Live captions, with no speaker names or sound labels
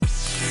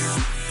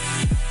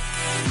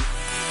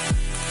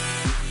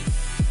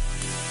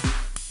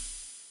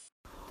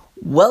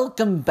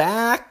Welcome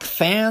back,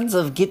 fans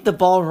of Get the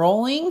Ball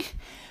Rolling.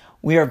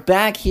 We are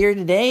back here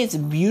today. It's a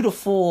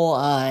beautiful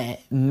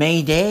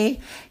May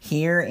day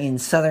here in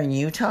southern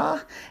Utah,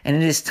 and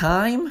it is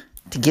time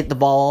to get the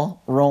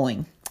ball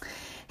rolling.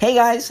 Hey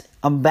guys,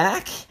 I'm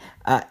back.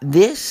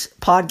 This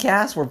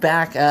podcast, we're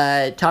back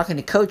talking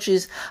to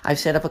coaches. I've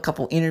set up a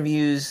couple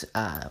interviews.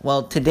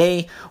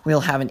 Today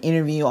we'll have an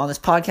interview on this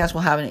podcast.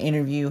 We'll have an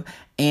interview,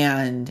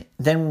 and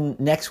then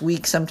next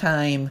week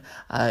sometime,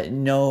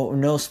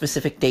 no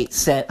specific date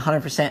set,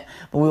 100%,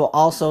 but we will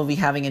also be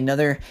having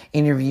another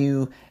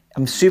interview.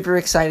 I'm super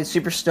excited,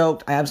 super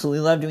stoked. I absolutely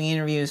love doing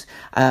interviews.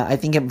 I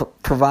think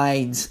it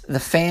provides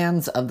the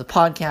fans of the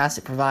podcast.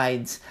 It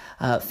provides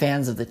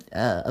fans of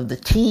the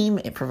team.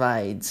 It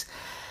provides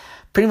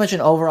pretty much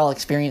an overall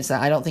experience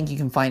that I don't think you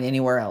can find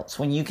anywhere else.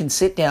 When you can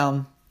sit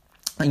down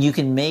and you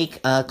can make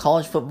a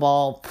college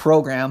football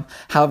program,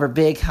 however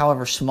big,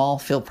 however small,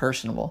 feel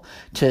personable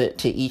to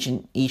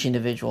each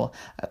individual.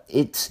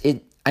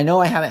 I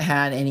know I haven't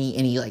had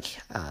any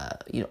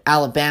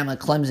Alabama,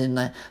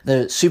 Clemson,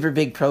 the super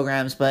big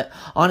programs, but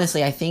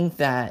honestly, I think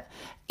that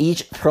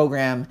each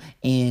program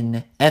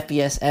in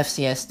FBS,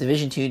 FCS,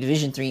 Division II,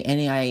 Division III,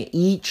 NAIA,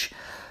 each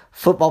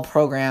football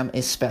program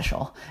is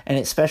special, and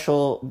it's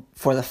special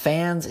for the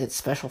fans. It's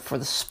special for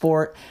the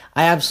sport.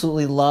 I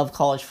absolutely love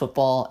college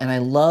football, and I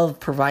love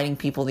providing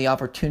people the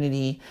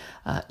opportunity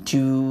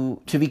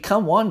to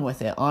become one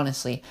with it.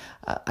 Honestly,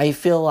 I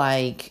feel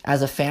like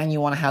as a fan,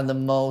 you want to have the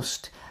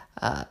most,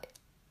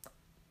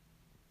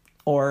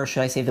 or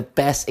should I say, the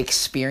best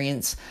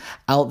experience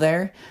out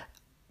there.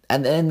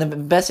 And then the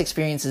best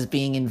experience is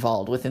being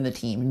involved within the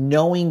team,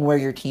 knowing where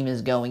your team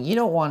is going. You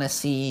don't want to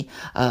see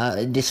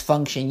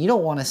dysfunction. You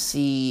don't want to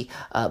see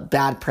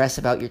bad press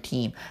about your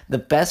team. The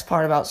best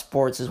part about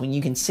sports is when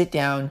you can sit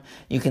down,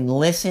 you can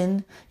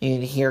listen, you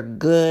can hear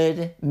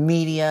good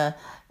media,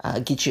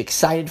 get you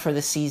excited for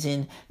the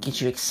season, get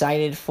you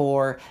excited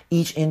for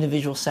each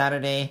individual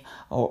Saturday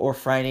or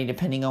Friday,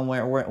 depending on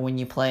when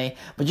you play.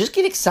 But just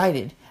get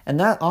excited. And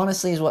that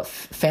honestly is what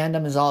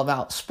fandom is all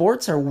about.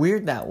 Sports are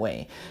weird that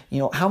way.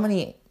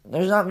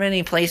 There's not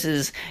many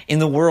places in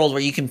the world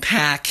where you can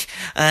pack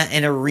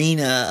an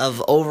arena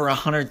of over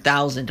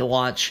 100,000 to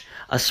watch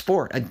a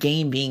sport, a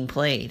game being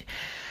played.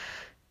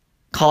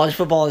 College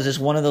football is just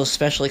one of those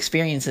special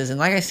experiences. And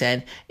like I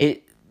said,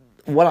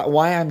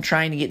 why I'm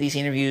trying to get these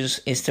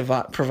interviews is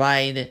to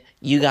provide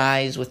you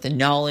guys with the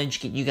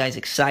knowledge, get you guys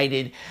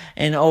excited,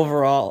 and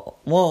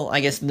overall, I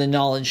guess the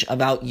knowledge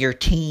about your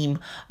team,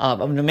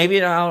 maybe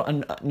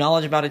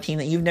knowledge about a team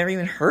that you've never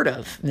even heard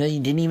of, that you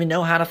didn't even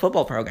know had a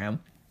football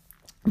program.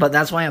 But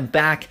that's why I'm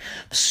back,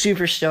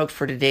 super stoked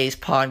for today's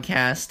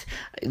podcast.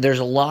 There's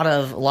a lot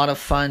of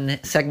fun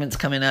segments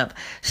coming up.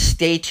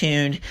 Stay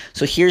tuned.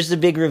 So here's the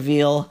big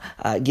reveal.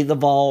 Get the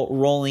ball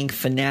rolling,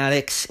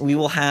 fanatics. We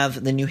will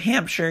have the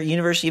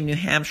University of New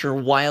Hampshire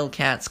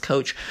Wildcats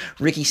coach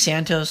Ricky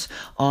Santos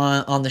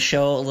on the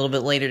show a little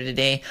bit later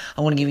today.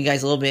 I want to give you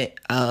guys a little bit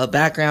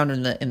background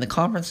in the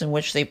conference in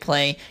which they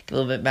play, a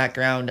little bit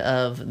background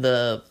of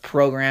the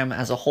program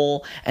as a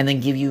whole, and then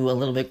give you a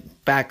little bit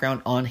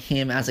background on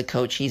him as a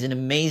coach. He's an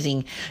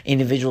amazing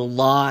individual.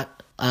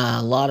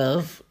 A lot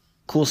of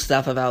cool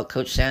stuff about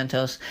Coach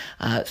Santos.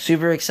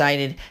 Super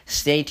excited.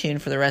 Stay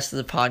tuned for the rest of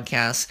the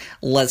podcast.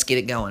 Let's get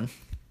it going.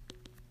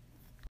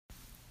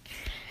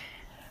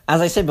 As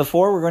I said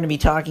before, we're going to be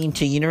talking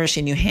to University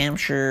of New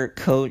Hampshire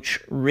coach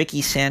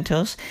Ricky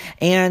Santos,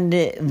 and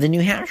the New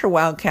Hampshire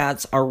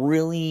Wildcats are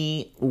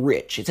really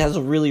rich. It has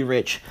a really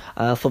rich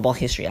football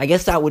history. I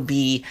guess that would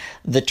be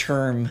the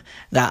term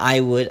that I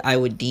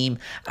would deem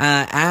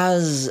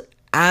as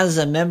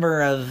a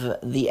member of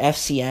the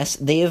FCS.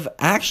 They've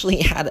actually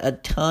had a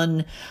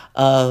ton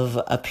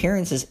of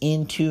appearances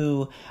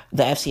into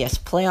the FCS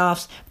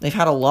playoffs. They've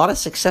had a lot of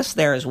success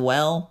there as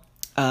well,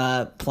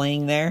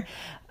 playing there.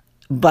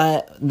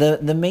 But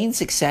the main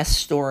success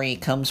story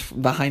comes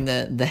behind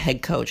the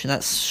head coach, and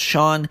that's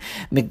Sean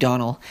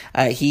McDonald.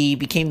 He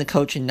became the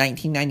coach in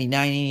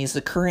 1999, and he's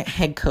the current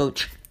head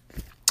coach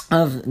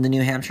of the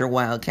New Hampshire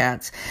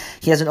Wildcats.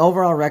 He has an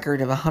overall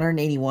record of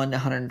 181 to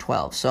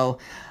 112. So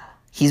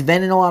he's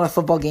been in a lot of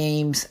football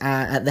games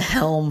at the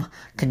helm,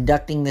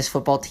 conducting this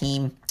football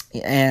team,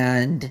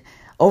 and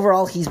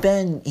overall he's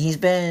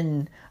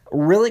been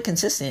really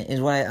consistent.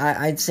 Is what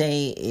I'd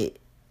say.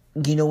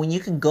 When you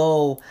can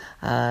go,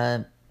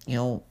 as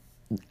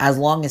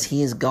long as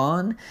he is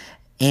gone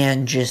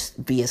and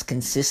just be as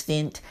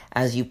consistent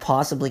as you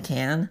possibly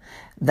can,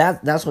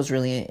 that's what's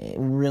really,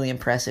 really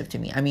impressive to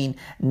me. I mean,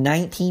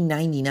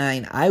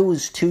 1999, I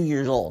was 2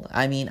 years old.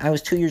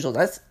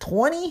 That's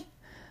 20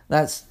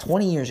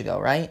 years ago,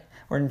 right?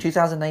 We're in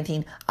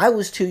 2019. I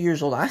was 2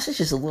 years old. I was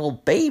just a little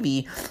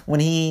baby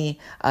when he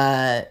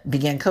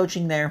began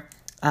coaching there.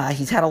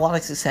 He's had a lot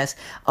of success.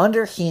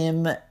 Under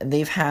him,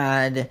 they've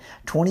had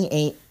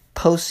 28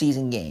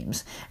 postseason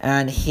games,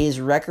 and his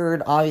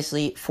record,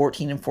 obviously,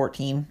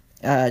 14-14.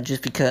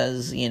 just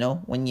because,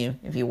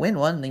 if you win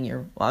one, then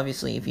you're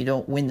obviously, if you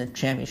don't win the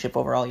championship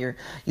overall, you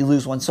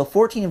lose one. So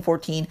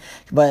 14-14,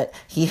 but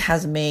he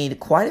has made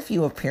quite a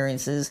few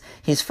appearances.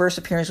 His first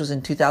appearance was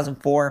in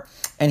 2004,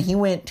 and he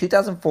went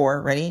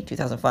 2004, ready?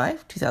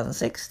 2005,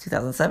 2006,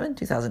 2007,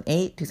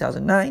 2008,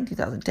 2009,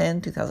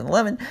 2010,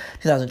 2011,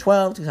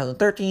 2012,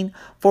 2013,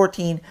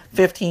 14,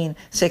 15,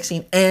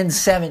 16, and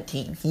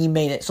 17. He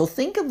made it. So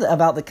think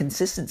about the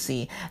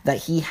consistency that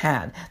he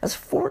had. That's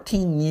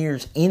 14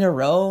 years in a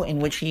row in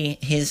which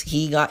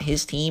he got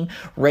his team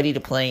ready to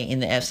play in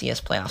the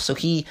FCS playoffs. So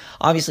he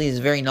obviously is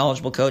a very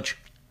knowledgeable coach,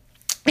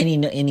 and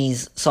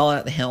he's solid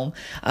at the helm.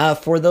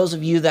 For those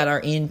of you that are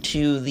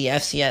into the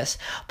FCS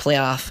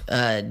playoff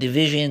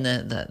division,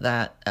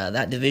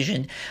 that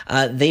division,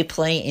 they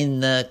play in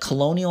the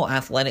Colonial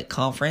Athletic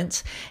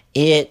Conference.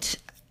 It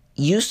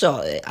used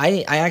to,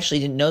 I actually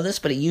didn't know this,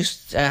 but it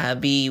used to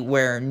be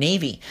where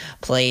Navy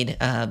played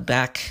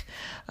back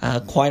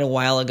quite a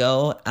while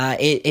ago.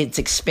 It's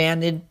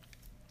expanded.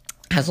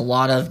 Has a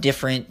lot of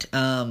different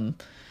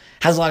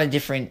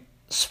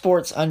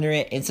sports under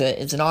it.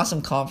 It's an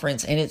awesome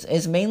conference, and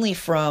it's mainly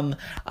from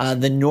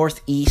the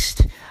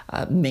Northeast,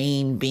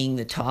 Maine being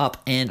the top,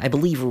 and I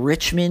believe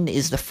Richmond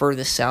is the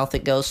furthest south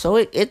it goes. So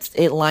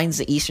it lines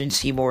the Eastern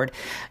Seaboard.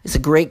 It's a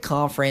great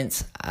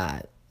conference.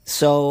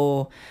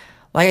 So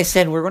like I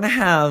said, we're going to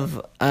have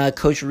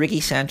Coach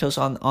Ricky Santos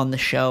on the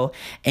show,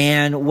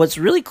 and what's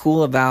really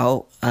cool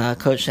about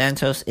Coach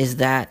Santos is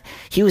that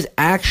he was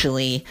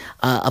actually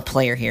a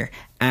player here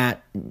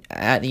at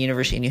the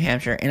University of New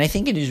Hampshire, and I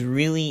think it is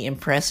really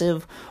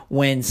impressive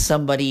when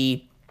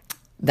somebody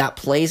that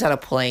plays at a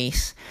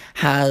place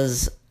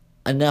has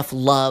enough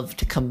love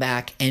to come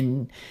back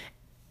and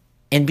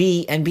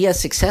be as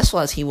successful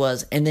as he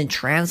was, and then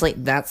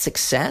translate that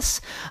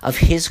success of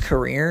his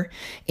career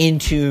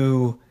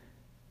into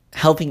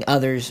helping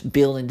others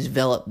build and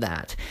develop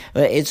that.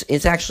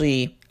 It's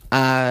actually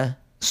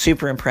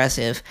super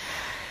impressive.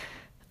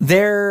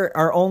 There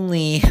are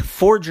only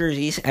 4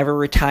 jerseys ever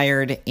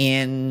retired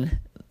in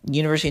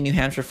University of New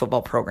Hampshire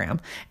football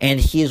program,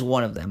 and he is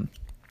one of them.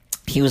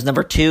 He was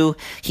number 2.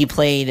 He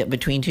played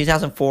between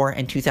 2004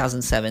 and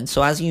 2007.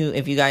 So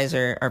if you guys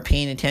are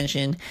paying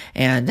attention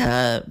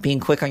and being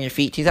quick on your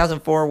feet,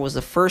 2004 was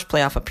the first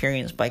playoff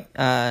appearance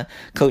by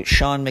Coach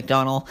Sean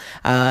McDonald.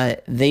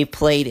 They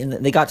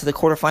got to the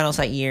quarterfinals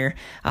that year,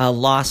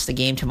 lost the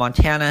game to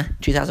Montana.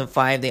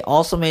 2005, they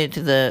also made it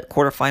to the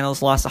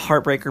quarterfinals, lost a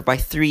heartbreaker by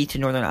 3 to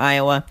Northern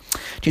Iowa.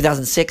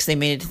 2006, they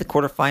made it to the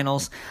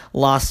quarterfinals,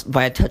 lost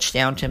by a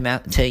touchdown to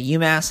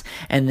UMass,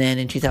 and then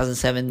in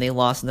 2007, they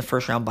lost in the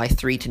first round by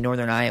 3 to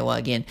Northern Iowa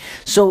again.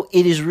 So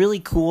it is really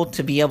cool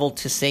to be able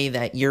to say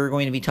that you're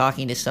going to be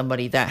talking to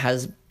somebody that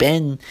has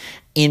been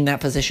in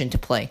that position to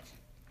play,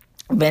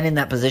 been in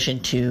that position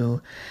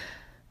to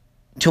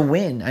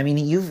win. I mean,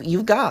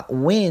 you've got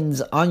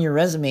wins on your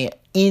resume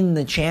in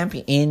the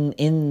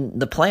in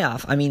the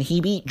playoff. I mean, he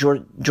beat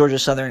Georgia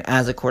Southern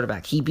as a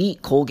quarterback. He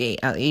beat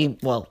Colgate.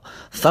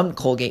 Thumped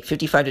Colgate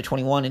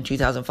 55-21 in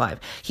 2005.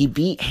 He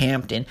beat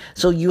Hampton.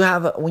 So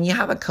when you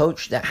have a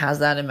coach that has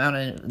that amount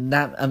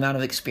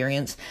of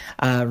experience,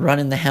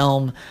 running the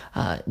helm,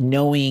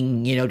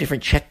 knowing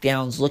different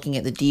checkdowns, looking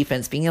at the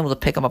defense, being able to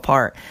pick them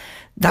apart.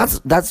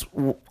 That's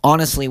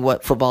honestly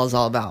what football is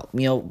all about.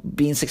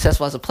 Being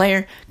successful as a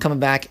player, coming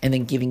back, and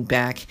then giving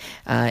back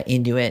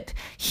into it.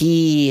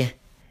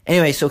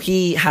 So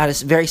he had a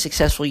very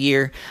successful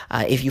year.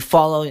 If you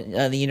follow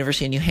the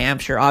University of New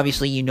Hampshire,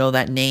 obviously you know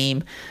that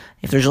name.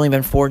 If there's only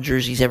been 4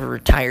 jerseys ever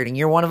retired and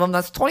you're one of them,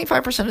 that's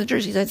 25% of the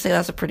jerseys. I'd say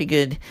that's a pretty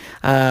good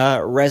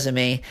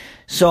resume.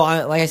 So,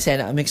 like I said,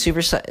 I'm super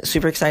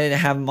excited to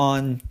have him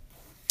on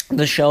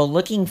the show.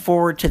 Looking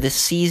forward to the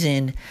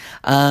season.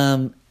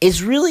 It's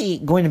really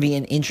going to be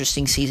an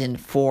interesting season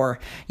for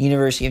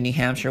University of New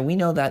Hampshire. We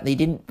know that they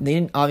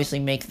didn't obviously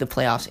make the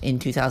playoffs in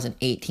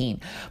 2018,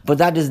 but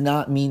that does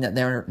not mean that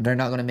they're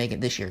not going to make it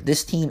this year.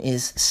 This team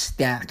is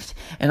stacked,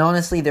 and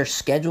honestly, their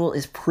schedule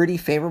is pretty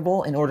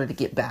favorable in order to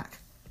get back.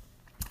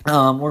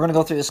 We're going to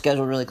go through the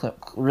schedule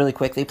really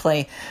quick. They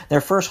play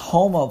their first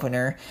home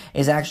opener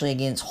is actually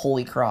against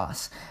Holy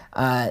Cross.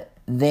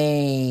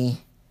 They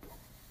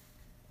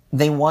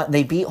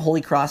beat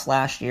Holy Cross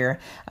last year.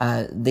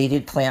 They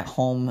did play at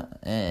home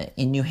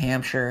in New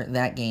Hampshire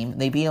that game.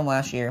 They beat them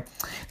last year.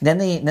 Then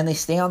they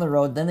stay on the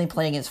road. Then they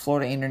play against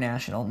Florida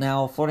International.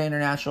 Now, Florida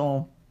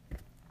International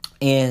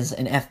is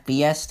an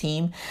FBS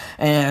team,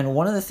 and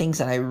one of the things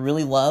that I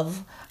really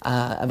love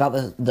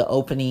about the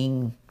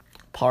opening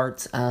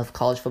parts of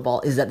college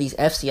football is that these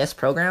FCS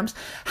programs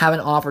have an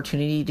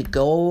opportunity to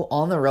go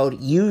on the road.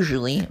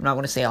 Usually, I'm not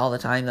going to say all the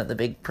time that the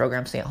big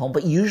programs stay at home,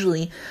 but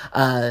usually,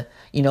 a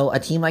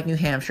team like New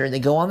Hampshire, they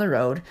go on the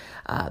road,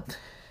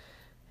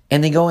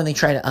 and they go and they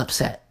try to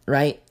upset,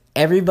 right?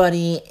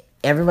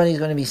 Everybody's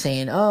going to be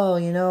saying,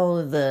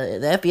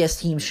 the FBS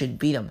team should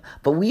beat them.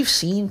 But we've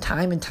seen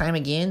time and time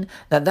again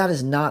that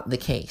is not the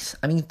case.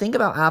 I mean, think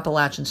about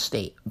Appalachian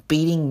State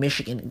beating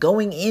Michigan,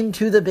 going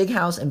into the big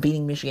house and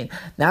beating Michigan.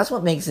 That's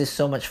what makes this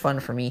so much fun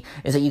for me,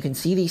 is that you can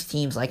see these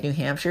teams like New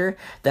Hampshire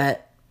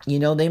that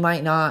They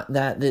might not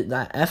that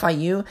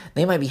FIU,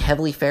 they might be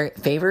heavily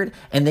favored,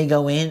 and they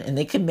go in and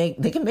they can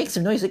make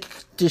some noise. They could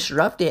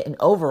disrupt it, and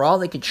overall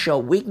they could show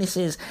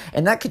weaknesses,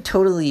 and that could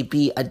totally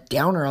be a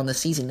downer on the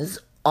season. This is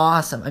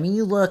awesome. I mean,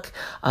 you look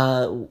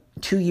 2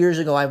 years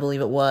ago, I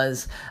believe it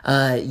was,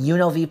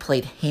 UNLV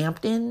played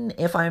Hampton,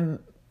 if I'm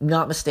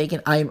not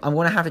mistaken. I'm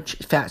going to have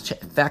to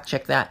fact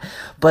check that,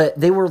 but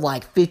they were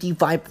like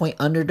 55-point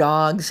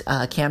underdogs.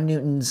 Cam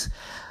Newton's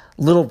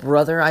little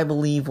brother, I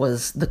believe,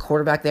 was the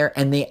quarterback there,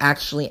 and they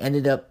actually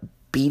ended up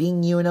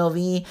beating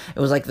UNLV. It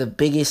was like the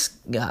biggest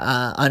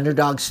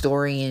underdog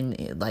story, and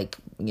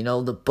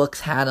the books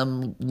had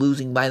them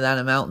losing by that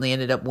amount, and they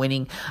ended up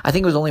winning. I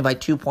think it was only by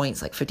 2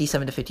 points, like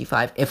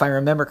 57-55, if I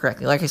remember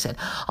correctly. Like I said,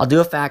 I'll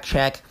do a fact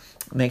check,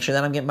 make sure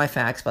that I'm getting my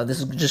facts, but this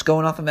is just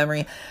going off of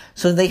memory.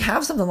 So they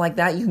have something like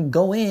that. You can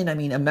go in. I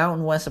mean, a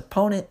Mountain West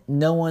opponent,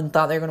 no one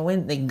thought they were going to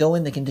win. They can go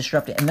in, they can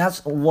disrupt it. And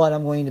that's what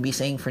I'm going to be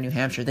saying for New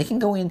Hampshire. They can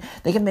go in,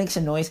 they can make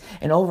some noise,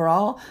 and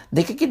overall,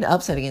 they could get an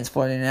upset against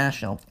Florida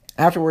International.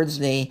 Afterwards,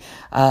 they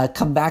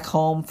come back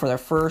home for their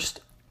first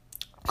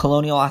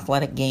Colonial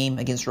Athletic game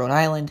against Rhode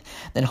Island,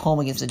 then home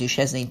against the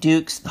Duchesne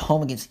Dukes,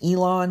 home against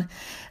Elon,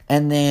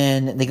 and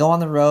then they go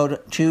on the road,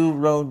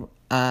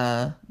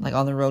 on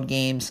the road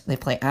games. They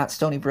play at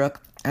Stony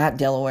Brook, at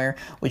Delaware,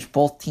 which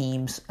both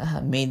teams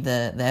made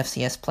the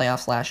FCS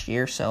playoffs last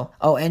year. So,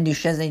 and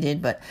Duchesne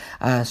did, but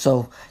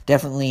so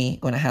definitely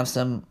going to have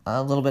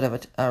a little bit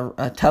of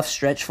a tough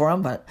stretch for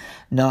them, but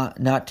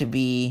not to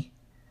be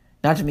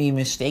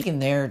mistaken,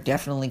 they're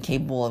definitely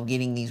capable of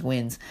getting these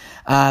wins.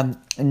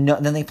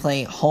 Then they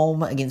play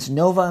home against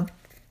Nova.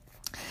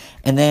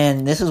 And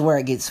then this is where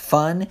it gets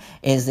fun,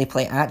 is they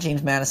play at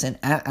James Madison,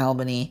 at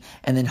Albany,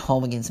 and then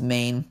home against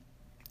Maine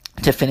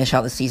to finish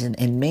out the season.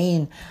 And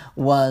Maine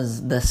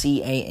was the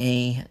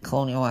CAA,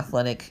 Colonial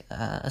Athletic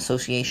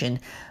Association,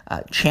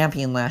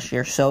 champion last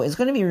year. So it's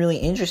going to be really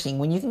interesting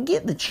when you can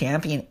get the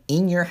champion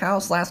in your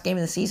house last game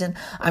of the season.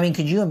 I mean,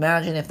 could you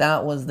imagine if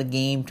that was the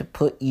game to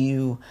put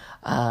you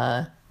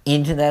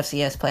into the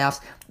FCS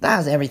playoffs? That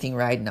has everything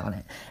riding on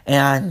it.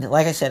 And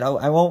like I said,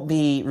 I won't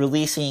be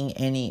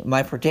releasing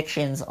my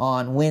predictions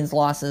on wins,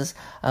 losses,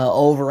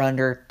 over,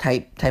 under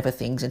type of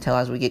things until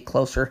as we get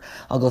closer.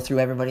 I'll go through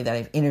everybody that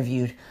I've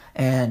interviewed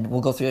and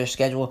we'll go through their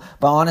schedule.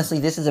 But honestly,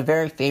 this is a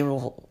very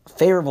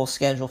favorable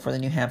schedule for the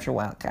New Hampshire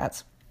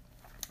Wildcats.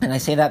 And I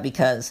say that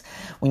because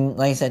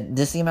like I said,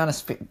 this is the amount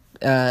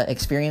of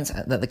experience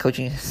that the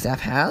coaching staff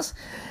has,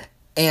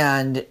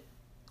 and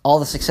all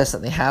the success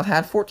that they have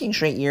had, 14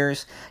 straight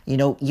years.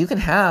 You can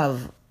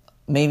have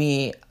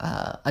maybe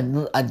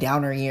a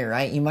downer year,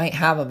 right? You might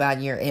have a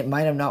bad year. It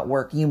might have not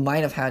worked. You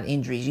might have had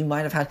injuries. You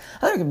might have had,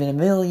 there could have been a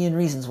million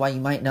reasons why you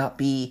might not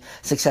be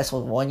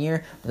successful in one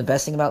year. But the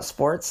best thing about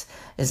sports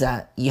is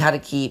that you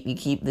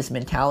keep this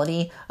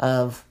mentality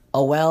of,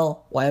 oh,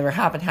 well, whatever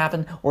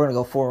happened, we're going to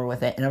go forward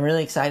with it. And I'm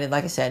really excited.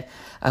 Like I said,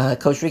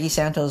 Coach Ricky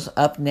Santos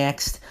up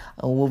next.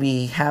 We'll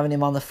be having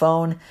him on the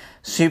phone.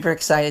 Super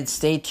excited.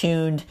 Stay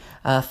tuned,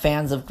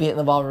 fans of Getting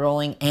the Ball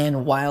Rolling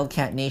and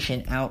Wildcat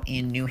Nation out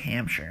in New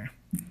Hampshire.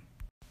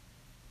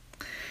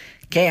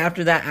 Okay,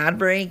 after that ad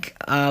break,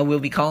 we'll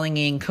be calling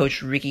in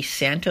Coach Ricky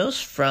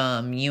Santos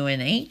from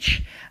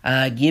UNH.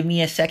 Give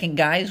me a second,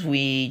 guys.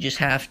 We just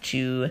have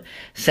to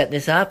set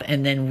this up,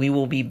 and then we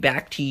will be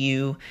back to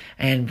you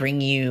and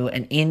bring you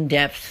an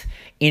in-depth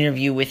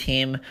interview with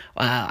him.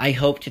 I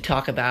hope to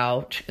talk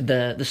about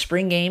the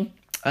spring game,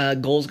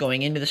 goals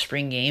going into the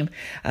spring game,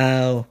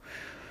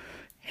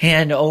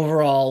 and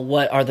overall,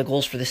 what are the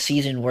goals for the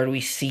season? Where do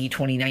we see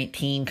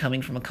 2019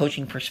 coming from a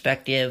coaching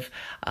perspective?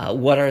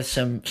 What are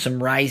some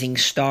rising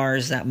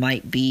stars that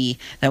we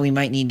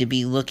might need to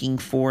be looking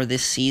for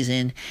this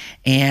season?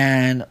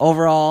 And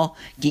overall,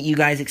 get you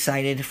guys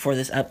excited for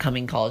this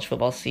upcoming college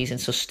football season.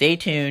 So stay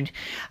tuned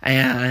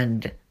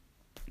and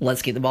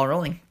let's get the ball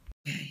rolling.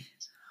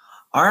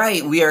 All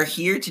right, we are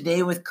here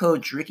today with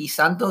Coach Ricky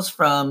Santos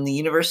from the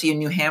University of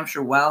New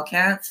Hampshire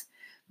Wildcats.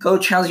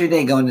 Coach, how's your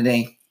day going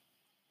today?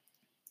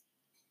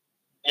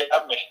 You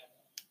have me.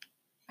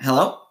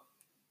 Hello?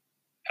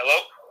 Hello?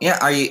 Yeah,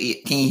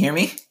 can you hear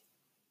me?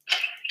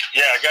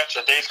 Yeah, I got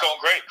you. Day's going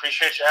great.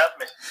 Appreciate you having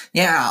me.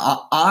 Yeah,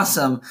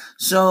 awesome.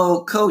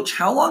 So, Coach,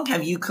 how long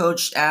have you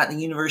coached at the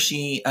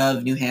University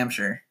of New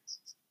Hampshire?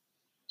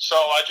 So,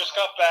 I just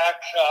got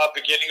back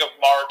beginning of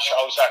March.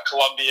 I was at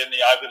Columbia in the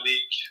Ivy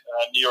League,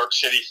 New York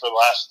City for the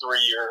last 3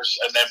 years.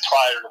 And then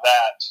prior to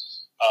that,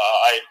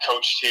 I had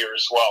coached here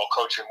as well,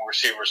 coaching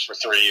receivers for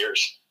 3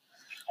 years.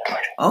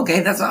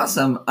 Okay, that's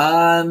awesome.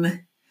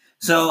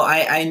 So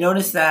I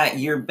noticed that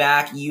you're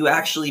back. You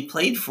actually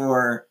played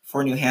for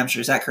New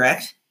Hampshire. Is that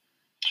correct?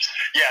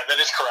 Yeah, that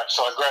is correct.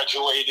 So I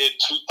graduated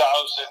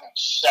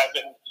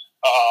 2007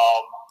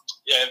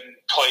 and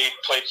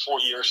played 4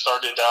 years.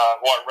 Started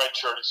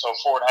redshirted, so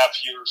 4.5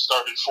 years.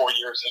 Started 4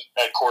 years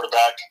at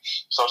quarterback.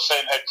 So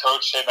same head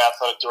coach, same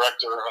athletic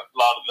director. A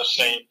lot of the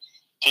same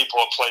people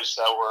in place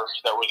that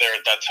were there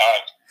at that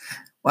time.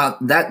 Wow,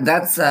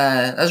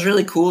 that's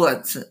really cool.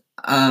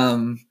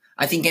 I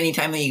I think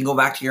anytime that you can go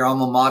back to your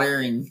alma mater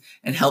and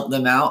help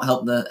them out,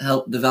 help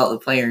develop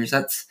the players,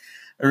 that's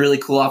a really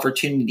cool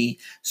opportunity.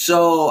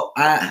 So,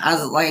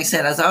 like I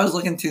said, as I was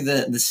looking through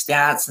the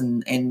stats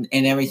and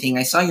everything,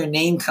 I saw your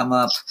name come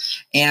up,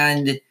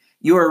 and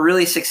you are a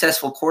really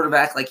successful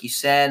quarterback, like you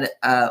said.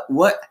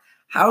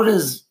 How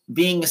does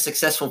being a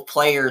successful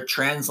player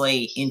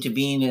translate into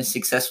being a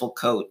successful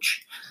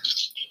coach?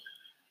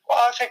 Well,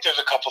 I think there's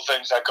a couple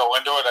things that go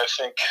into it. I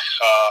think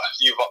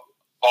you've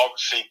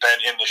obviously been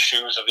in the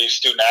shoes of these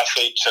student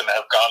athletes and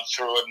have gone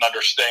through it and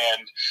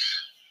understand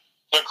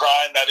the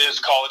grind that is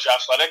college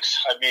athletics.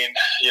 I mean,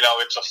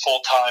 it's a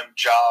full-time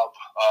job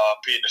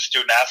being a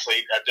student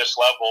athlete at this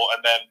level,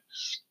 and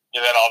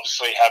then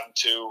obviously having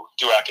to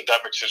do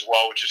academics as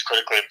well, which is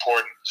critically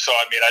important. So,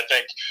 I mean, I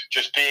think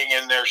just being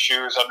in their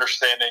shoes,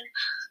 understanding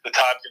the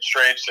time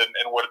constraints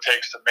and what it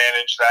takes to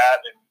manage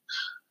that, and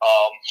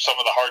some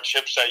of the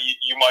hardships that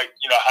you might,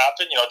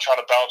 happen,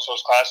 trying to balance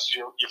those classes.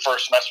 Your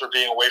first semester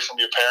being away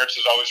from your parents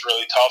is always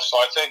really tough. So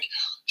I think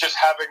just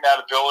having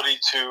that ability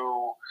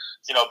to,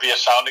 be a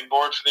sounding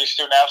board for these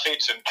student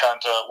athletes and kind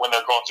of when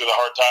they're going through the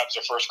hard times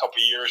the first couple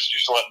of years,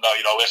 just let them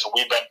know, listen,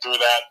 we've been through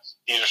that.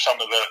 These are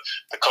some of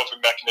the coping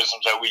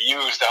mechanisms that we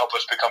use to help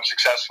us become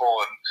successful.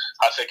 And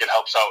I think it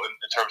helps out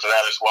in terms of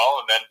that as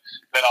well. And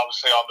then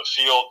obviously on the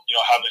field,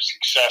 having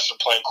success and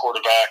playing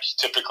quarterback,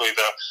 typically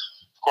the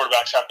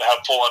quarterbacks have to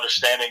have full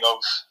understanding of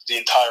the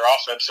entire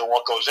offense and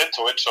what goes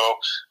into it. So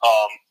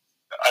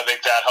I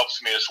think that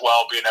helps me as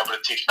well, being able to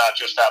teach not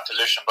just that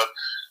position, but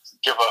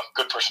give a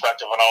good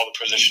perspective on all the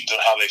positions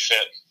and how they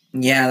fit.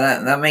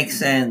 Yeah, that makes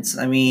sense.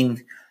 I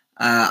mean,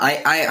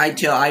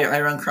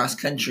 I run cross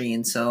country,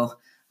 and so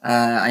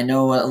I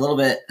know a little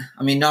bit.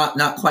 I mean,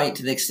 not quite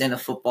to the extent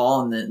of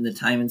football and the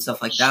time and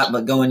stuff like that,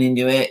 but going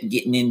into it,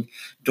 getting in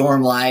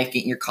dorm life,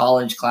 getting your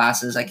college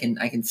classes, I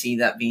can see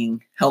that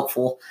being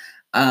helpful.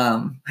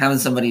 Having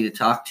somebody to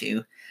talk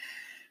to.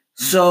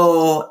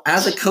 So,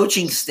 as a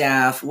coaching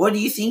staff, what do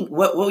you think?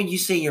 What would you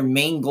say your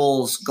main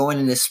goals going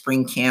into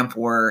spring camp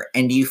were,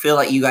 and do you feel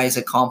like you guys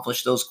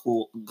accomplished those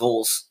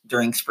goals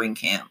during spring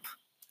camp?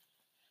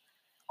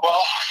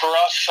 Well, for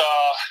us,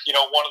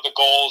 one of the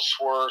goals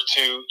were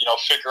to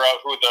figure out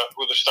who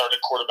the starting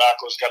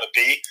quarterback was going to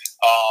be.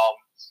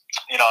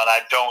 And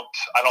I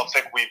don't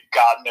think we've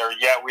gotten there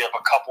yet. We have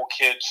a couple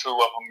kids who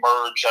have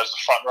emerged as the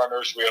front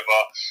runners. We have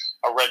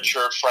a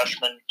redshirt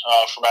freshman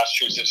from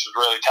Massachusetts who's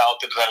really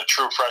talented, and then a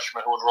true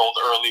freshman who enrolled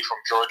early from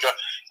Georgia.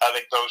 I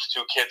think those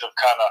two kids have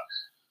kind of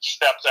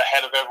stepped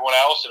ahead of everyone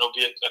else, and it'll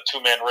be a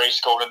two-man race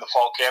going into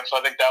fall camp. So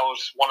I think that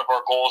was one of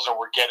our goals, and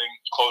we're getting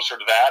closer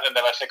to that. And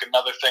then I think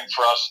another thing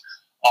for us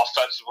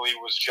offensively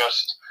was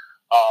just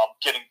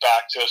getting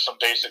back to some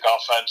basic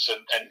offense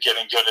and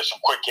getting good at some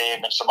quick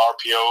game and some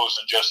RPOs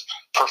and just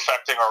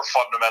perfecting our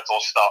fundamental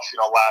stuff.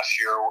 Last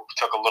year we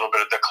took a little bit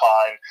of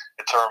decline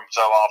in terms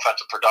of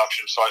offensive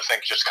production. So I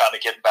think just kind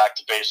of getting back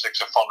to basics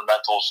and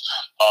fundamentals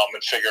and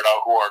figuring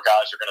out who our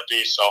guys are going to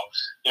be. So,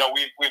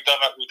 we've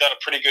done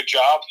a pretty good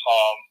job.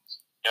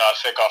 I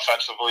think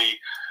offensively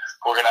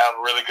we're going to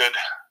have a really good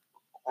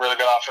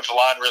offensive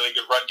line, really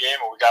good run game,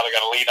 and we got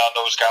to lean on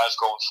those guys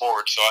going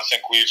forward. So I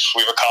think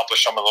we've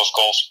accomplished some of those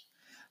goals.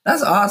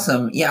 That's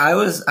awesome. Yeah, I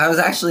was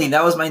actually,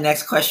 that was my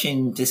next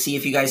question, to see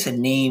if you guys had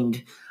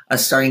named a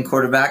starting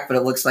quarterback, but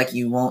it looks like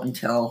you won't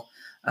until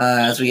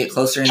as we get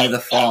closer into the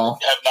fall.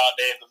 Have not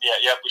named them yet.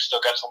 Yep, we still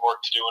got some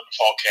work to do in the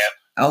fall camp.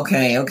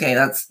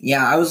 Okay.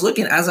 I was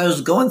looking as I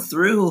was going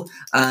through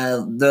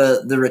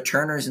the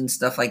returners and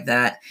stuff like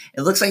that.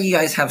 It looks like you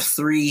guys have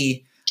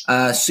three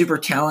super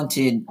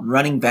talented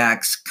running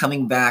backs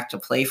coming back to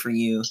play for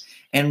you.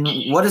 And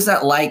what is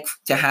that like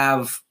to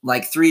have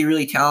like three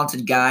really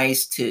talented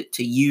guys to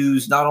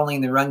use not only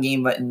in the run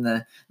game but in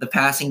the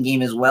passing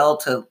game as well,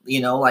 to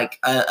like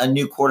a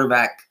new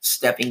quarterback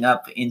stepping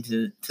up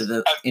into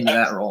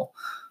that role?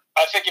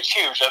 I think it's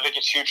huge. I think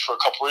it's huge for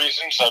a couple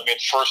reasons. I mean,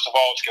 first of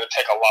all, it's going to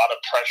take a lot of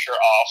pressure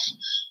off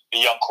the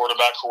young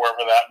quarterback,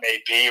 whoever that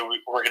may be.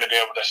 We're going to be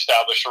able to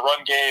establish a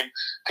run game,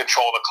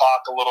 control the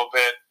clock a little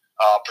bit,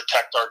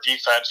 protect our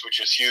defense,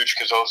 which is huge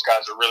because those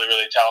guys are really,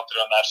 really talented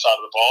on that side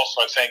of the ball.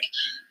 So I think,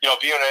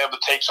 being able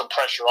to take some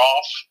pressure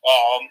off,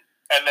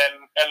 and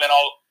then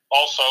I'll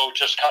also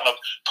just kind of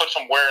put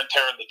some wear and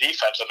tear in the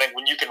defense. I think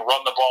when you can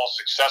run the ball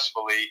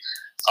successfully,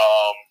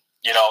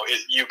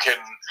 you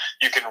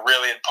can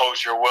really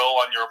impose your will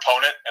on your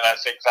opponent, and I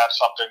think that's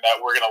something that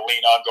we're going to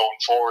lean on going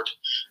forward,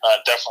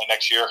 definitely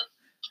next year.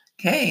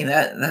 Okay,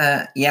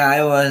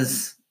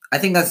 I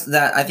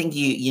think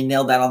you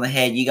nailed that on the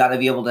head. You got to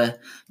be able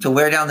to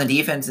wear down the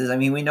defenses. I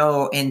mean, we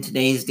know in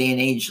today's day and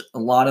age, a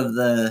lot of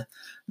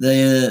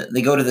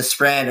they go to the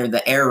spread or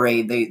the air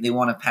raid. They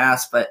want to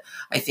pass, but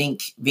I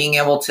think being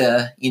able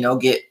to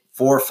get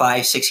 4,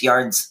 5, 6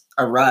 yards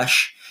a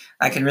rush,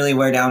 I can really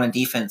wear down a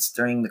defense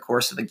during the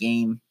course of a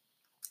game.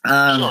 Sure,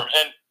 and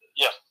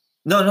yeah.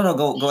 No,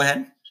 go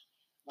ahead.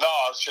 No,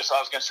 I was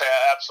going to say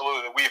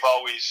absolutely. We've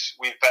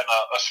been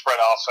a spread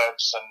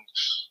offense, and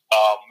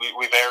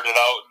we've aired it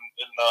out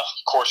in the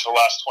course of the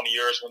last 20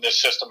 years when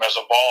this system has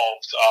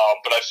evolved.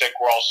 But I think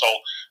we're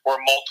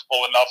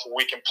multiple enough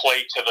where we can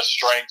play to the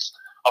strengths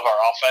of our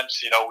offense.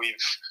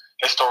 We've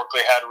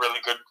historically had really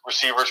good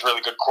receivers,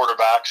 really good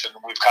quarterbacks, and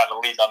we've kind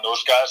of leaned on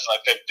those guys. And I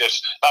think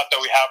not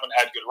that we haven't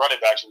had good running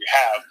backs, we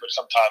have, but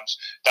sometimes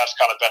that's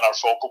kind of been our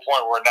focal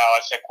point, where now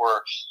I think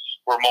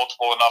we're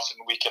multiple enough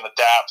and we can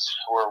adapt,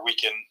 where we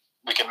can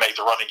make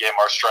the running game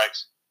our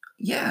strength.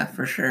 Yeah,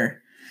 for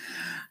sure.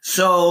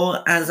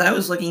 So as I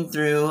was looking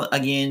through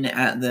again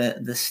at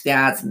the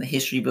stats and the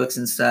history books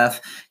and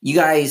stuff, you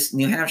guys,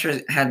 New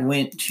Hampshire had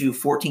went to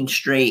 14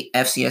 straight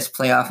FCS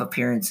playoff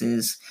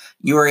appearances.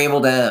 You were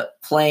able to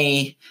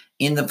play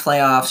in the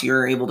playoffs. You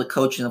were able to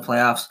coach in the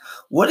playoffs.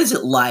 What is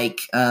it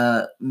like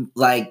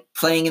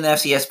playing in the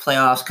FCS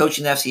playoffs,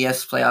 coaching the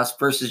FCS playoffs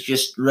versus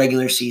just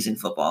regular season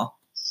football?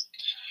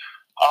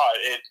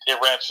 It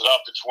ramps it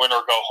up. It's win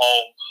or go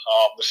home.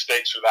 The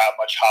stakes are that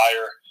much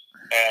higher.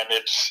 And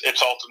it's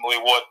ultimately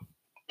what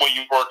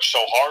you work so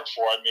hard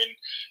for. I mean,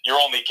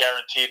 you're only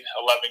guaranteed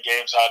 11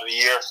 games out of the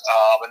year,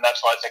 and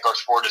that's why I think our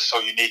sport is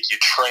so unique. You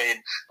train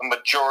the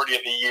majority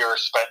of the year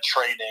spent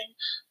training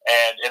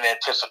and in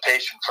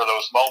anticipation for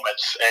those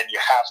moments, and you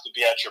have to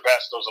be at your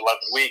best those 11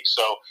 weeks.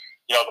 So,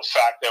 the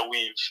fact that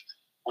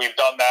we've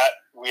done that,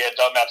 we had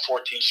done that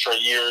 14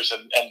 straight years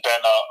and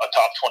been a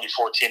top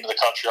 24 team in the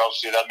country.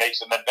 Obviously, that makes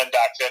it. And then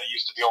back then, it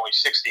used to be only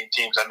 16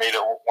 teams that made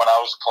it when I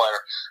was a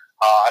player.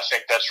 I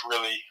think that's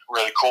really,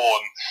 really cool.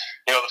 And,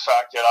 the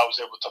fact that I was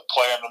able to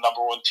play on the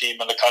number one team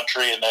in the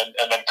country and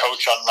then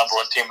coach on the number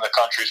one team in the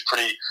country is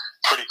pretty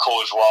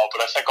cool as well.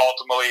 But I think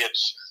ultimately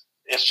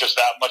it's just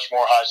that much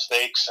more high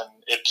stakes, and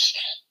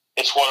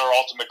it's what our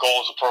ultimate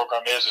goal as a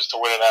program is to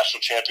win a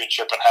national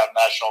championship and have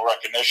national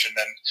recognition.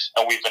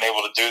 And we've been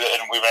able to do that,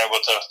 and we've been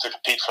able to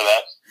compete for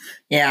that.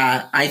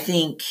 Yeah, I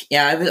think,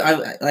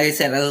 like I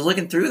said, I was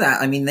looking through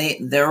that. I mean,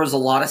 there was a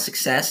lot of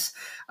success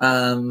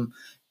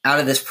out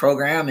of this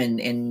program,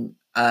 and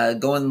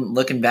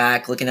looking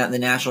at the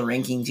national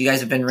rankings, you guys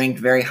have been ranked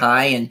very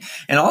high, and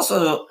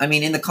also, I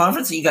mean, in the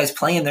conference that you guys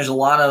play in, there's a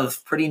lot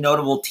of pretty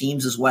notable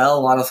teams as well,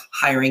 a lot of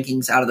high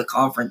rankings out of the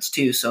conference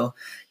too. So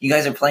you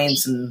guys are playing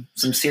some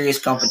serious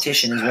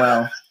competition as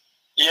well.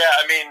 Yeah,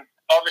 I mean,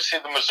 obviously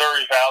the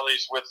Missouri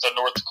Valleys with the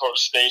North Dakota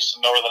States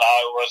and Northern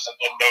Iowas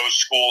and those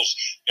schools,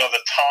 the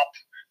top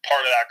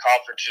part of that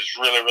conference is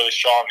really, really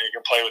strong. You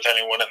can play with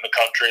anyone in the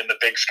country in the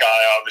Big Sky,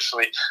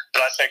 obviously.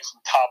 But I think from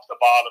top to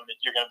bottom,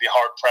 you're going to be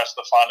hard-pressed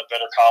to find a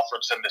better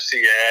conference in the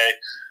CAA.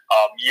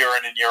 Year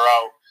in and year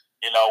out,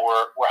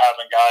 we're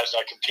having guys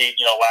that compete.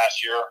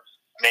 Last year,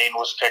 Maine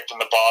was picked in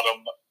the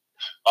bottom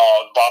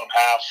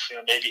half,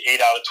 maybe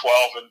 8 out of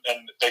 12, and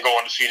they go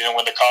undefeated and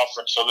win the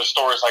conference. So there's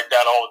stories like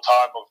that all the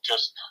time of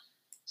just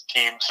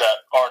teams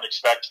that aren't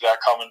expected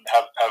that come and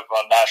have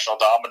national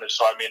dominance.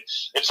 So, I mean,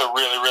 it's a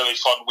really, really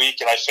fun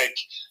week, and I think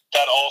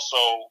that also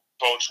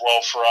bodes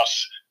well for us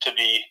to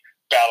be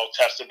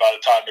battle-tested by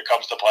the time it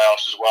comes to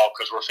playoffs as well,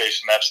 because we're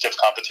facing that stiff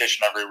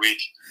competition every week.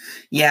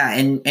 Yeah,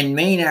 and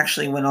Maine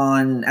actually went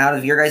on out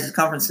of your guys'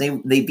 conference.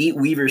 They beat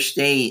Weaver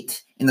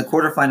State in the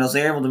quarterfinals.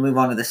 They were able to move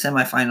on to the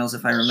semifinals,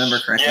 if I remember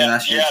correctly,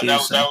 last year too. That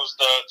was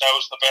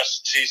the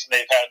best season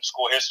they've had in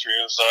school history.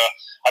 It was,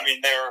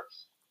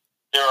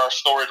 they're our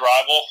storied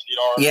rival.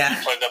 We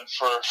played them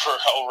for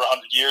over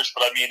 100 years.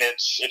 But I mean,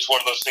 it's one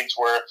of those things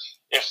where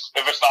if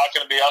it's not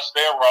going to be us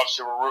there,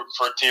 we're rooting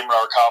for a team in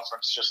our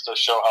conference just to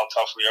show how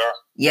tough we are.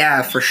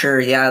 Yeah, for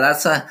sure. Yeah,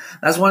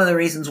 that's one of the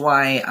reasons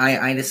why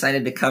I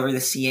decided to cover the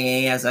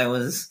CAA as I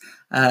was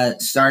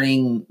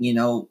starting,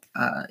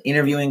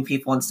 interviewing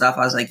people and stuff.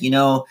 I was like,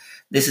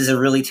 this is a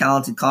really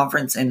talented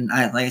conference, and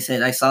like I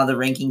said, I saw the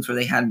rankings where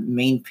they had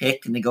Maine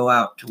picked and they go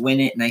out to win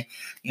it, and I,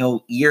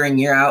 year in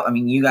year out, I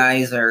mean, you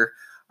guys are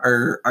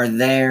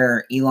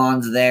there.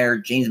 Elon's there.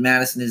 James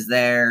Madison is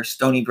there.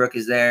 Stony Brook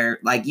is there.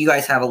 Like, you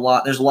guys have a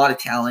lot. There's a lot of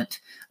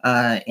talent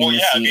in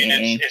the CAA. I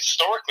mean,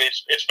 historically,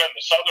 it's been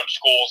the Southern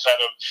schools that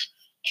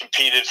have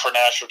competed for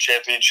national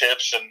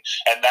championships,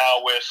 and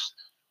now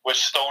with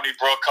Stony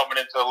Brook coming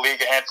into the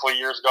league a handful of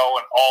years ago,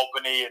 and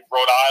Albany and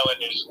Rhode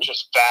Island is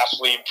just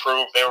vastly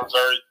improved. They were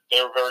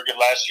very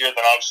good last year.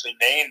 Then obviously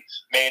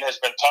Maine has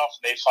been tough.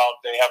 They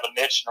have a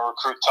niche and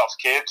recruit tough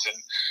kids,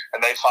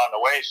 and they found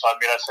a way. So I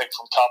mean, I think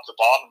from top to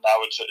bottom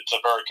now it's a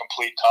very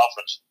complete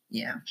conference.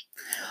 Yeah.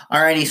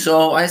 Alrighty.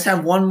 So I just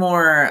have one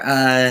more.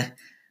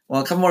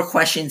 A couple more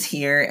questions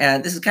here.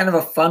 This is kind of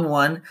a fun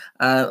one.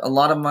 A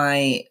lot of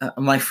my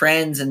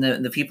friends and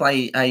the people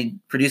I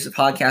produce a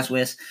podcast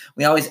with,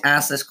 we always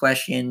ask this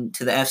question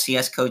to the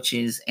FCS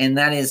coaches, and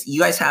that is,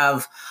 you guys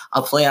have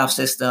a playoff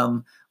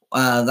system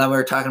that we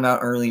were talking about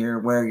earlier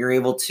where you're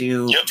able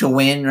to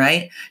win,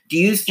 right? Do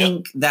you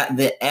think that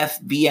the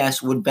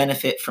FBS would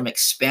benefit from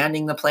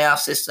expanding the playoff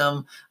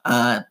system?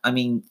 I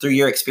mean, through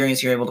your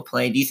experience, you're able to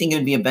play. Do you think it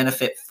would be a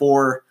benefit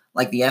for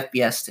like the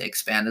FBS to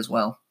expand as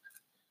well?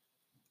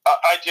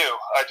 I do.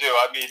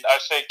 I mean, I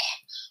think,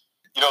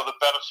 the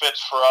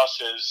benefits for us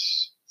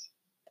is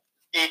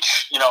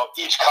each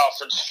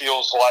conference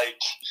feels like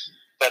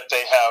that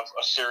they have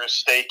a serious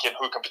stake in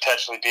who can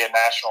potentially be a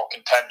national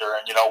contender,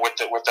 and with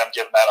them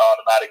giving that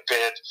automatic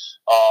bid.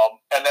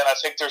 And then I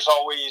think there's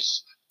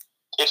always.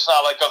 It's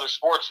not like other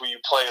sports where you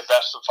play a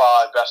best of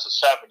 5, best of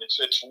 7.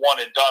 It's one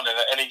and done. And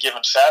any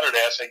given Saturday,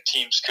 I think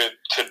teams could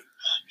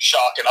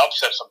shock and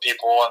upset some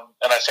people,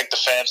 and I think the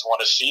fans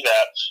want to see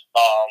that.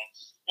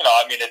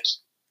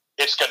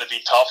 It's going to be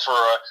tough for.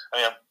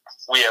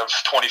 We have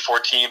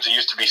 24 teams. It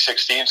used to be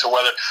 16. So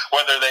whether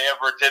they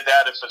ever did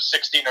that, if it's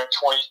 16 or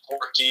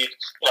 24 team,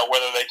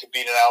 whether they could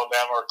beat an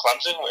Alabama or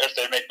Clemson, if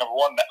they make number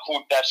one,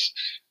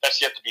 that's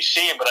yet to be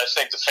seen. But I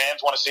think the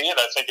fans want to see it.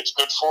 I think it's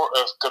good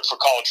for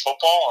college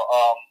football.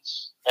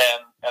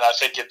 And I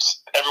think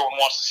everyone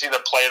wants to see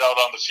them play it out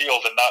on the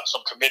field and not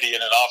some committee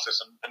in an office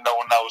and no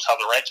one knows how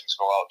the rankings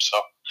go out. So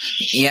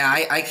yeah,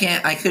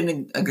 I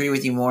couldn't agree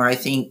with you more. I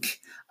think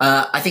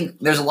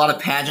there's a lot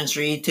of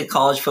pageantry to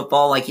college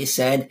football, like you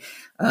said.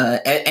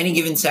 Any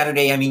given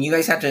Saturday, you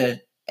guys have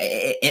to.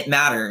 It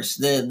matters.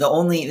 This is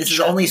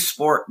the only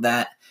sport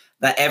that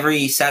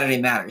every Saturday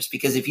matters,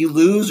 because if you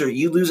lose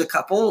a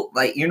couple,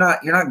 like you're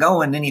not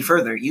going any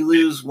further. You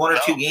lose one or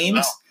two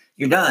games,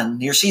 you're done.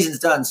 Your season's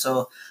done.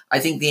 So I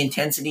think the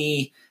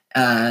intensity.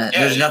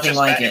 There's nothing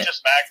like it. It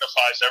just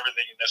magnifies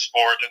everything in this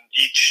sport, and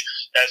each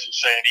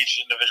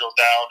individual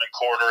down and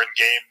quarter and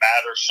game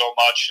matters so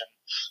much, and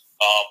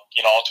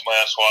ultimately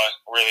that's why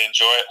I really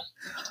enjoy it.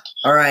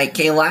 All right,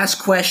 okay, last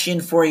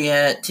question for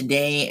you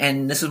today,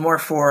 and this is more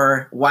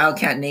for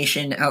Wildcat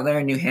Nation out there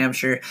in New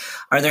Hampshire.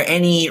 Are there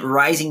any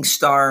rising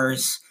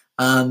stars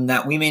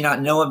that we may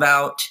not know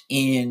about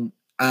in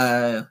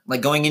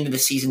going into the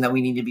season that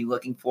we need to be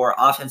looking for,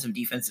 offensive,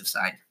 defensive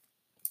side?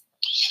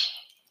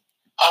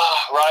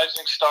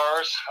 Rising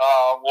stars.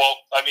 We'll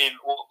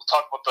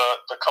talk about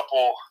the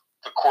couple.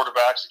 The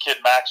quarterbacks, the kid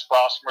Max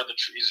Brosmer,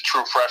 he's a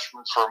true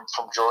freshman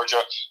from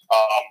Georgia,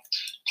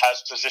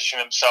 has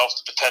positioned himself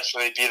to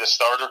potentially be the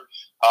starter.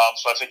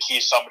 So I think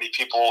he's somebody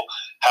people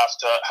have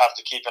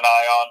to keep an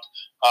eye on.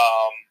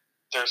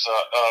 There's a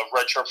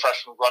redshirt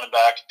freshman running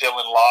back,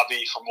 Dylan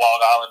Lobby from Long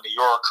Island, New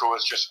York, who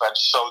has just been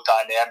so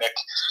dynamic.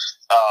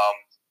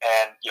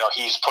 And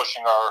he's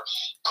pushing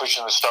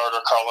the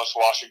starter Carlos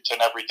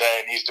Washington every day,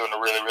 and he's doing a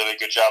really, really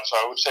good job. So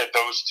I would say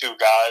those two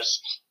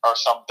guys are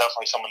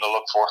definitely someone to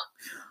look for.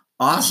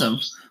 Awesome.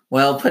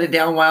 Well, put it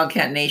down,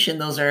 Wildcat Nation.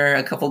 Those are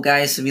a couple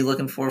guys to be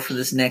looking for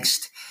this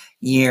next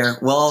year.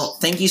 Well,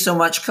 thank you so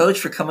much, Coach,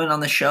 for coming on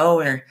the show.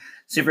 We're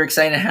super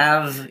excited to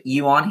have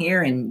you on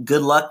here, and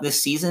good luck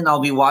this season. I'll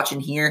be watching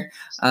here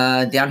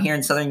down here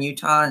in Southern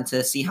Utah and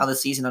to see how the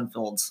season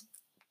unfolds.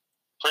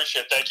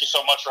 Appreciate it. Thank you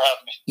so much for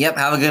having me. Yep,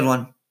 have a good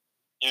one.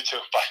 You too.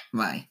 Bye.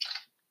 Bye.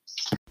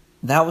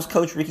 That was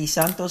Coach Ricky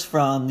Santos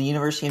from the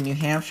University of New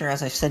Hampshire.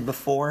 As I said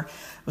before,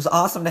 it was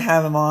awesome to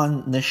have him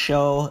on the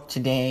show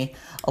today.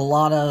 A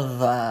lot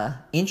of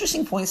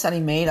interesting points that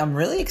he made. I'm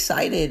really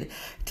excited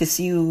to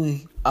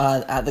see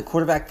at the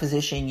quarterback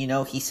position.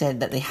 He said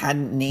that they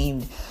hadn't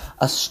named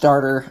a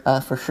starter,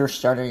 for sure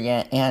starter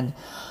yet. And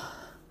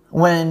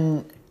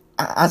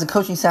as a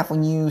coaching staff,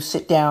 when you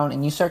sit down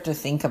and you start to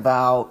think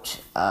about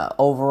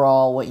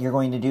overall what you're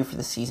going to do for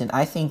the season,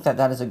 I think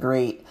that is a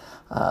great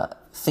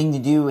thing to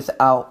do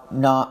without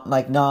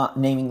not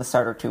naming the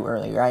starter too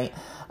early, right?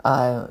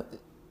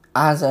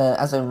 As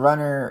a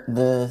runner,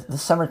 the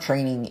summer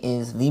training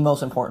is the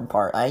most important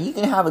part. You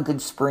can have a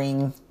good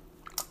spring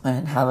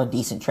and have a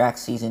decent track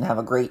season, have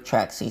a great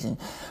track season,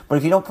 but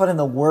if you don't put in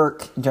the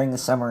work during the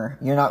summer,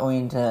 you're not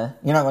going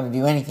to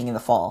do anything in the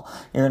fall.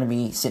 You're going to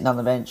be sitting on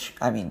the bench.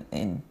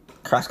 In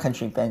cross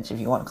country bench, if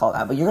you want to call it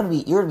that, but you're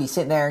going to be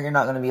sitting there. You're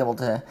not going to be able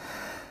to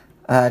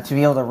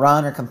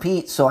run or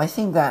compete. So I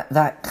think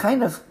that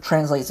kind of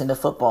translates into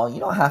football. You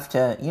don't have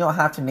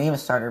to name a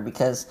starter,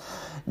 because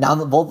now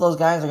that both those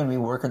guys are going to be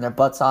working their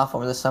butts off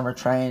over the summer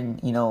trying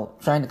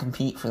to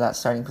compete for that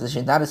starting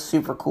position. That is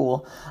super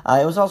cool.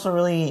 It was also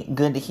really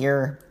good to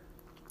hear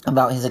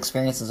about his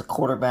experience as a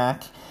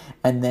quarterback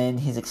and then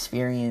his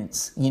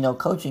experience,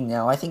 coaching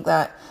now. I think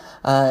that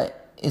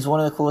is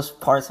one of the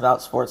coolest parts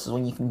about sports, is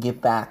when you can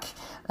give back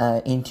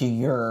into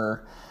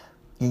your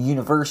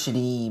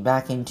university,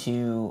 back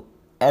into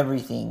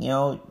everything.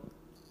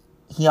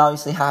 He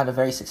obviously had a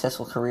very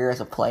successful career as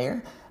a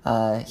player.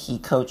 He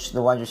coached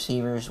the wide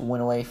receivers,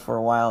 went away for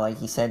a while, like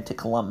he said, to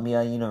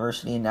Columbia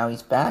University, and now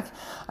he's back.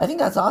 I think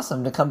that's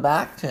awesome to come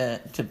back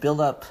to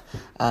build up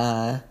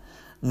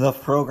the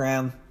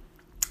program.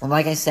 And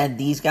like I said,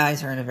 these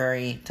guys are in a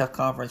very tough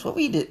conference. What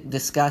we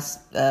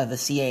discussed, the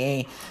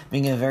CAA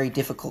being a very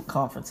difficult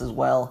conference as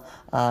well,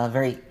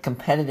 very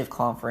competitive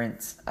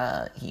conference.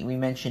 We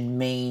mentioned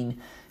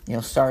Maine,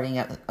 starting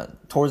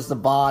towards the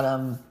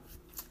bottom,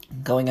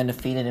 going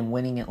undefeated and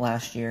winning it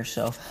last year.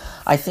 So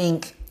I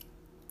think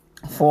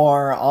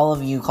for all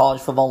of you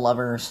college football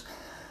lovers,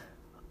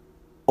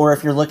 or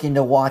if you're looking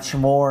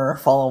to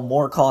follow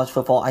more college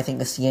football, I think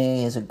the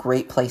CAA is a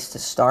great place to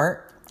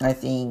start. I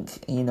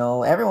think,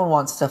 everyone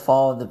wants to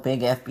follow the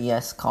big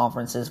FBS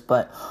conferences,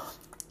 but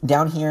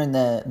down here in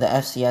the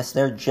FCS,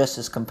 they're just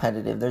as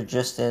competitive. They're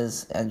just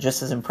as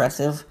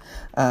impressive.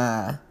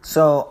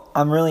 So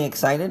I'm really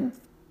excited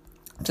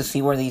to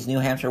see where these New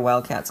Hampshire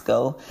Wildcats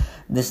go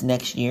this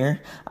next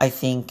year. I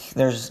think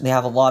they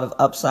have a lot of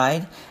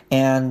upside,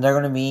 and they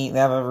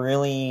have a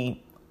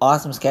really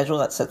awesome schedule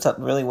that sets up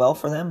really well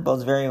for them,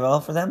 bodes very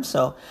well for them.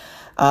 So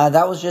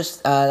that was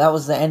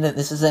the end of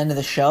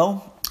the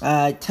show.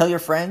 Tell your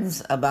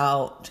friends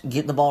about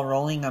Get the Ball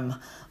Rolling.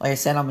 Like I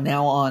said, I'm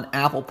now on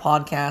Apple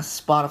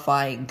Podcasts,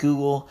 Spotify,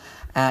 Google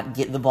at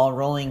Get the Ball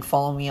Rolling.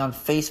 Follow me on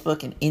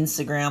Facebook and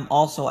Instagram,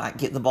 also at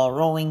Get the Ball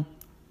Rolling.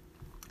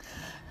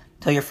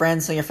 Tell your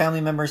friends, tell your family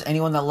members,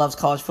 anyone that loves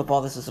college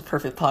football, this is a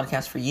perfect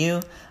podcast for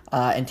you.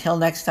 Until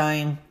next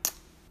time,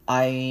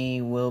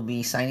 I will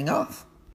be signing off.